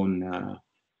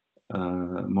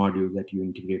module that you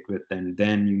integrate with, and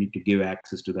then you need to give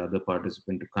access to the other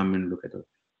participant to come and look at it.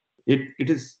 It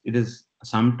is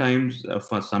sometimes,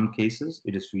 for some cases,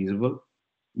 it is feasible,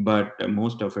 but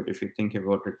most of it, if you think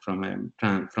about it from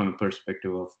a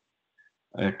perspective of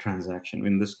a transaction,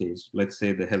 in this case, let's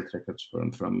say the health records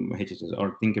from HHS,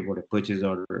 or think about a purchase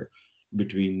order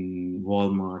between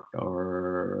Walmart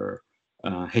or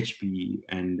HP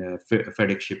and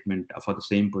FedEx shipment for the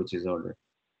same purchase order.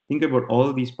 Think about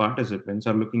all these participants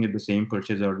are looking at the same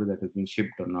purchase order that has been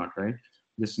shipped or not, right?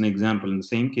 Just an example, in the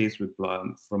same case with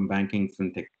from banking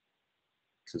fintech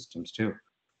systems too.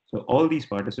 So all these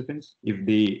participants, if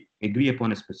they agree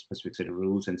upon a specific set of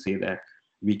rules and say that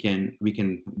we can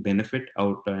benefit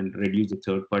out and reduce the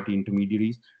third-party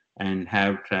intermediaries and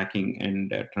have tracking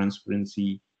and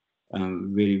transparency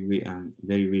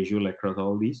very visual across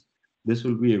all these, this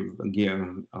will be a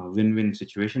win-win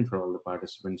situation for all the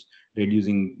participants,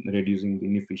 reducing the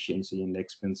inefficiency and the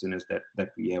expensiveness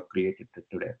that we have created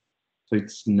today. So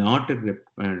it's not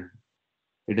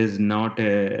it is not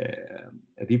a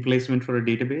replacement for a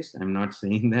database. I'm not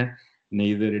saying that.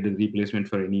 Neither it is replacement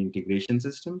for any integration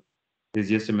system. It's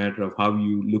just a matter of how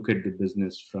you look at the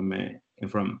business from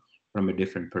a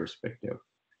different perspective.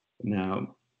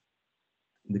 Now,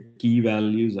 the key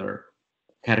values are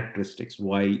characteristics.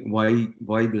 Why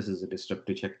this is a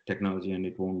disruptive technology and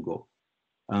it won't go.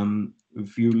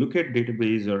 If you look at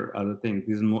database or other things,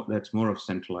 that's more of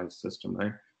centralized system,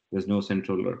 right? There's no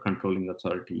central or controlling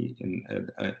authority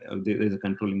there's a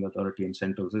controlling authority and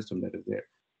central system that is there.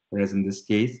 Whereas in this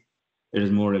case, it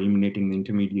is more eliminating the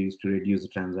intermediaries to reduce the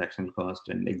transactional cost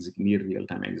and near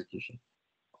real-time execution.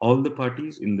 All the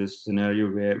parties in this scenario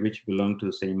which belong to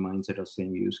the same mindset or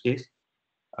same use case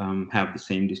have the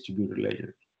same distributed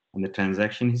ledger, and the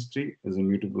transaction history is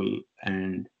immutable,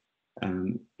 and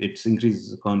it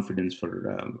increases the confidence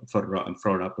for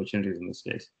fraud opportunities in this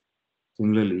case.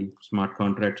 Similarly, smart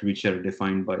contracts, which are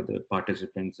defined by the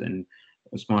participants, and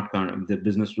the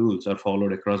business rules are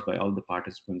followed across by all the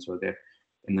participants who are there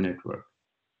in the network.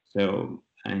 So,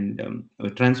 and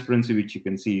transparency, which you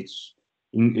can see,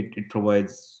 it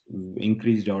provides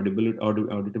increased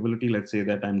auditability. Let's say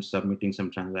that I'm submitting some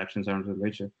transactions onto the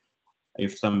ledger.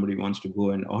 If somebody wants to go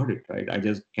and audit, right, I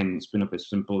just can spin up a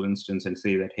simple instance and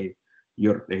say that, hey,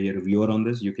 you're a reviewer on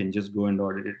this. You can just go and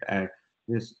audit it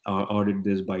audit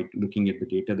this by looking at the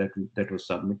data that was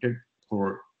submitted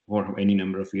for any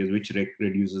number of years, which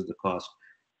reduces the cost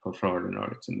for fraud and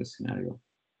audits in this scenario.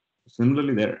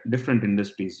 Similarly, there are different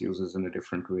industries uses in a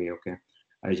different way. Okay,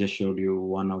 I just showed you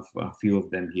one of a few of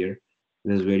them here.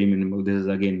 This is very minimal. This is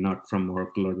again not from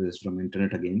Oracle, or this is from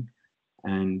internet again.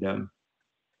 And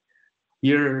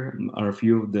here are a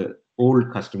few of the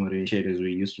old customer initiatives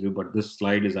we used to do, but this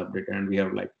slide is updated and we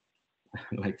have like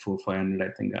 500. I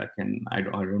think I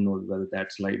don't know whether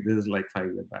that slide, this is like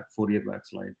 5 years back, 4 years back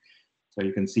slide. So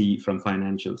you can see from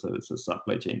financial services,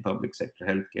 supply chain, public sector,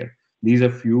 healthcare. These are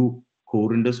few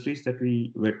core industries that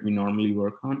we normally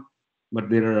work on, but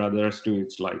there are others too.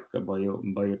 It's like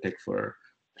biotech for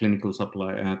clinical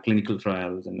supply, clinical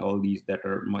trials, and all these that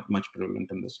are much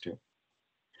prevalent in this too.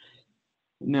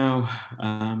 Now,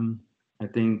 I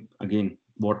think again,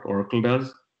 what Oracle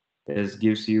does is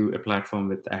gives you a platform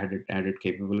with added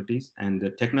capabilities, and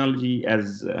the technology,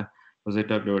 as I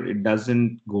talked about, it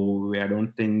doesn't go away. I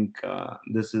don't think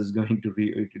this is going to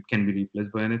it can be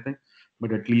replaced by anything,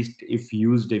 but at least if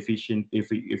used efficient,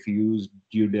 if used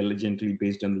due diligently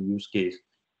based on the use case,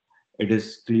 it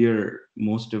is clear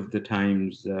most of the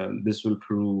times this will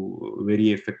prove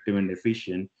very effective and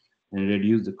efficient and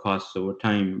reduce the costs over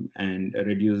time and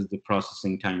reduce the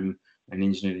processing time and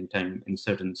engineering time in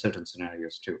certain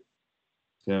scenarios too.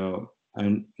 So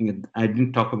and I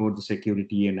didn't talk about the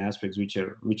security and aspects which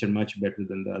are much better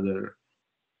than the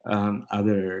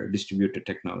other distributed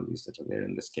technologies that are there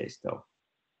in this case though.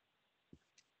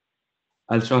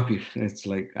 I'll stop here. It's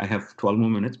like I have 12 more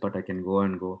minutes, but I can go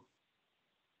and go.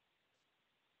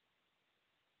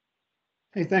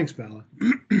 Hey, thanks, Bella.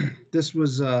 This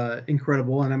was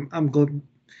incredible, and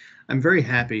I'm very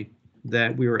happy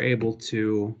that we were able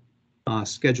to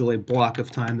schedule a block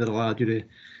of time that allowed you to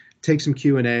take some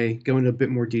Q&A, go into a bit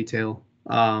more detail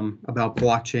about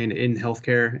blockchain in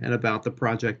healthcare and about the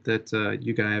project that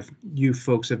you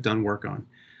folks have done work on.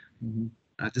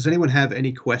 Mm-hmm. Does anyone have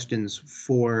any questions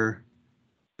for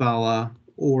Bala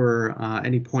or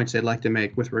any points they'd like to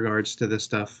make with regards to this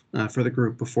stuff for the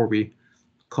group before we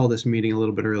call this meeting a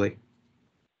little bit early?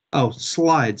 Oh,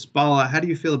 slides. Bala, how do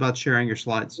you feel about sharing your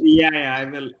slides? Yeah, I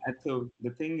will. So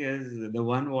the thing is, the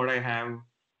one what I have,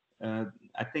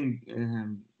 I think,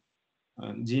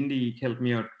 Jindy, help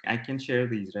me out. I can share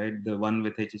these, right? The one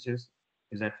with HHS.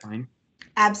 Is that fine?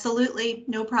 Absolutely.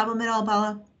 No problem at all,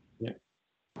 Bala. Yeah.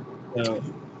 So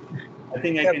I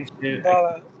think I Yeah, can share.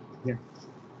 Bala, Yeah.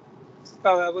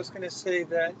 Bala, I was going to say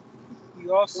that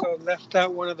you also left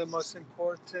out one of the most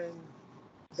important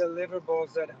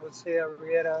deliverables that Jose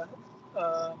Arrieta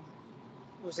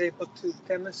was able to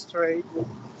demonstrate.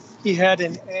 He had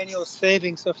an annual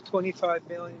savings of $25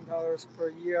 million per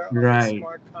year on Right.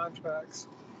 smart contracts.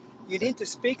 You need to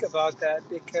speak about that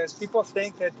because people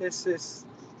think that this is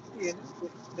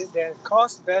the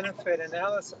cost benefit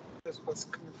analysis was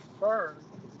confirmed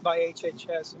by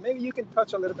HHS. So maybe you can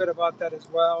touch a little bit about that as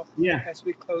well. Yeah. As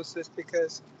we close this,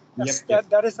 because Yep.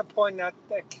 that is a point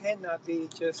that cannot be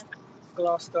just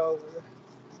glossed over.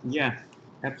 Yeah,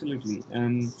 absolutely.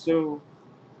 So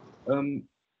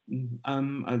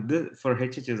for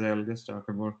HHS, I'll just talk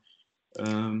about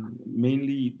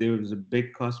mainly there was a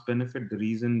big cost benefit. The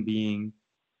reason being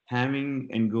having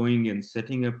and going and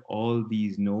setting up all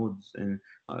these nodes and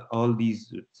all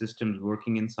these systems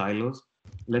working in silos.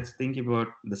 Let's think about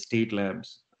the state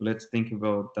labs. Let's think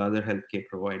about the other healthcare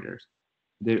providers.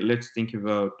 Let's think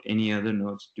about any other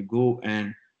nodes to go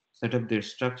and set up their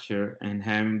structure and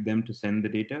having them to send the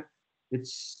data.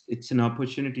 It's an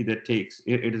opportunity that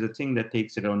it is a thing that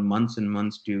takes around months and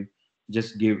months to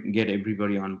just get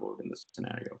everybody on board in this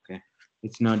scenario. Okay,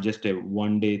 it's not just a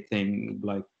one day thing.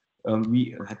 Like I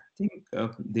think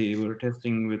they were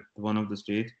testing with one of the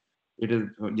states. It is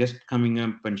just coming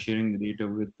up and sharing the data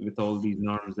with all these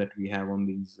norms that we have on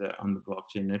these on the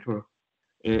blockchain network.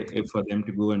 For them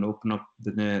to go and open up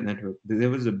the network, there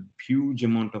was a huge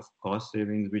amount of cost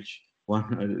savings, which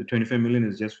 25 million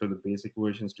is just for the basic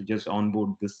versions to just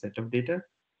onboard this set of data.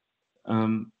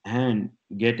 And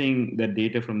getting that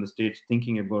data from the states,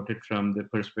 thinking about it from the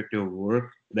perspective of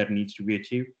work that needs to be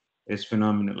achieved is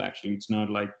phenomenal. Actually, it's not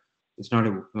a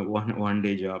one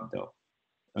day job though.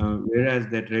 Whereas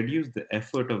that reduced the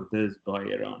effort of this by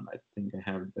around, I think I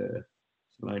have the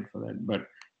slide for that, but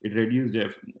it reduced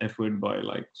the effort by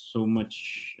like so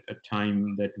much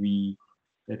time that we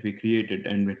created,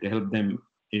 and it helped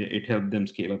them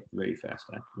scale up very fast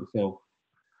actually. So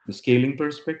the scaling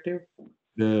perspective,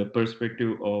 the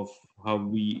perspective of how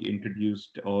we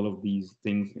introduced all of these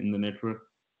things in the network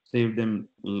saved them,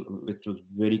 which was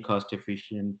very cost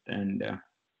efficient and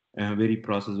very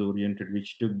process oriented,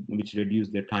 which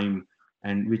reduced their time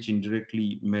and which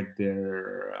indirectly met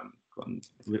their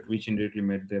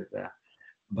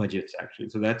budgets actually.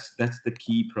 So that's the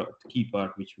key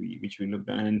part which we looked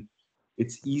at, and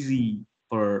it's easy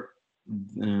to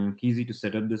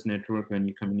set up this network when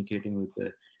you're communicating with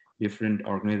the different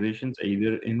organizations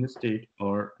either in the state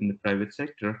or in the private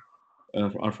sector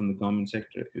or from the government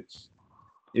sector.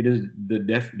 It is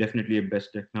definitely a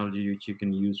best technology which you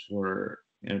can use for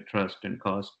trust and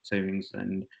cost savings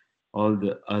and all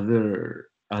the other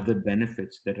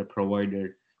benefits that are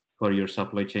provided for your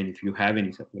supply chain, if you have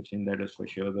any supply chain, that is for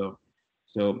sure though.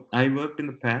 So I worked in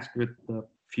the past with a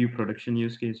few production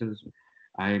use cases.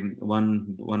 I'm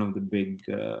one of the big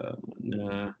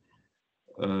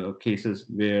cases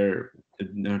where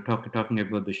talking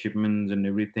about the shipments and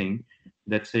everything,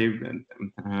 that saved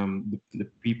the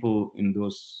people in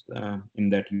those in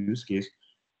that use case.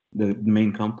 The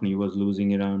main company was losing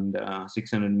around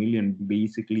 600 million,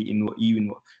 basically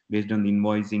even based on the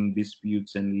invoicing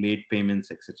disputes and late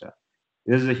payments, etc.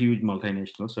 This is a huge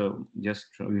multinational, so just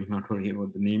we'll not worry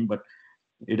about the name, but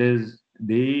it is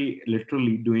they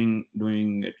literally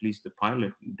doing at least the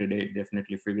pilot today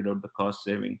definitely figured out the cost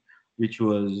saving, which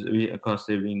was a cost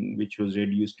saving which was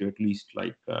reduced to at least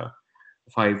like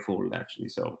fivefold actually.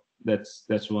 So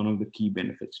that's one of the key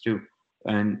benefits too.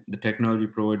 And the technology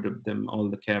provided them all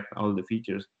the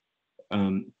features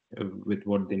with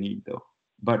what they need though.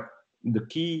 But the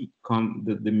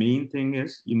the main thing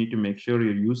is you need to make sure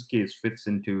your use case fits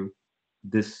into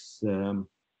this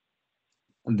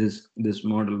this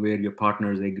model where your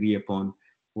partners agree upon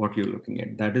what you're looking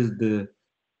at. That is the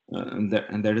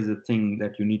that is the thing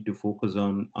that you need to focus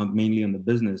on mainly on the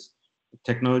business.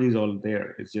 Technology is all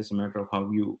there. It's just a matter of how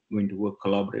you going to work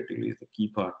collaboratively is the key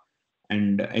part.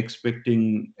 And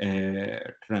expecting an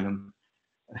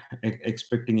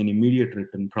immediate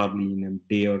return probably in a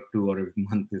day or two or a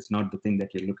month is not the thing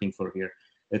that you're looking for here.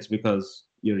 That's because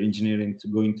your engineering is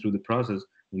going through the process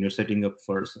and you're setting up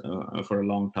for a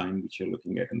long time, which you're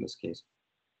looking at in this case.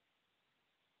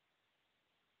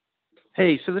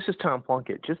 Hey, so this is Tom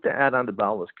Plunkett. Just to add on to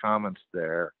Bala's comments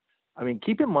there, I mean,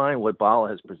 keep in mind what Bala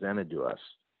has presented to us.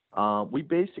 We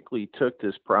basically took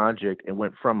this project and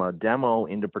went from a demo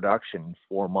into production in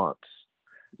 4 months.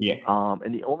 Yeah.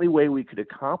 And the only way we could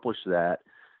accomplish that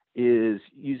is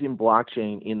using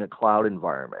blockchain in a cloud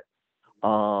environment.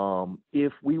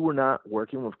 If we were not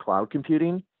working with cloud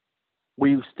computing,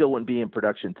 we still wouldn't be in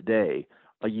production today,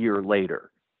 a year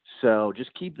later. So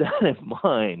just keep that in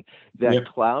mind, that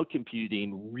cloud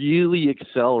computing really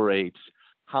accelerates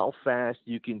how fast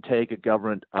you can take a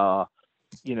government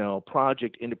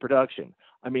project into production.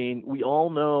 I mean, we all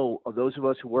know, those of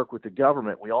us who work with the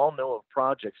government, we all know of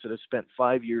projects that have spent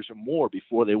 5 years or more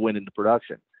before they went into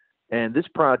production. And this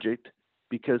project,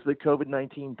 because of the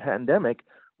COVID-19 pandemic,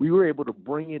 we were able to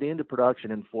bring it into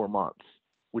production in 4 months,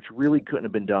 which really couldn't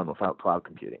have been done without cloud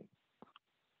computing.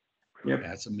 Yep.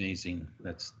 That's amazing.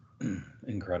 That's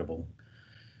incredible.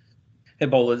 Hey,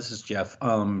 Bola, this is Jeff.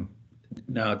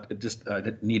 Now, just I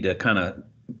need to kind of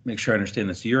make sure I understand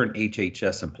this. You're an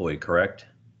HHS employee, correct?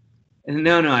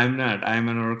 No, I'm not. I'm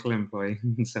an Oracle employee.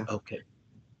 So. Okay.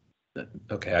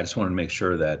 Okay, I just wanted to make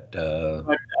sure that.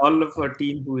 But all of our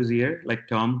team who is here, like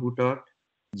Tom who talked,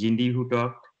 Jindy who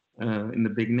talked in the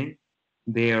beginning,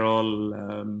 they are all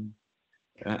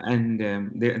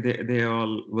they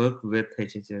all work with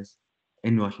HHS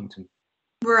in Washington.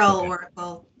 We're all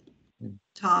Oracle.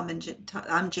 Tom and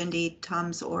I'm Jindy.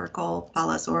 Tom's Oracle.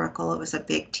 Bala's Oracle. It was a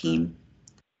big team.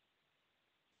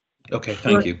 Okay,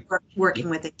 thank you. Working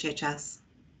with HHS.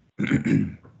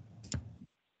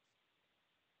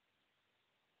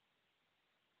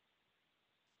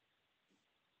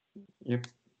 Yep.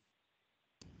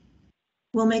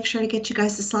 We'll make sure to get you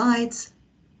guys the slides.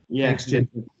 Yeah. Thanks, Jim.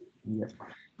 Yeah.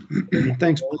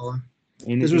 Thanks, Paula.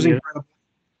 Anything This was else? incredible.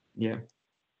 Yeah.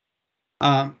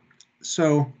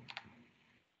 So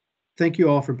thank you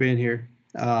all for being here.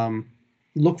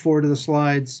 Look forward to the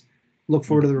slides. Look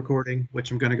forward to the recording,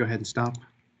 which I'm going to go ahead and stop.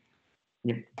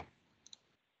 Yep.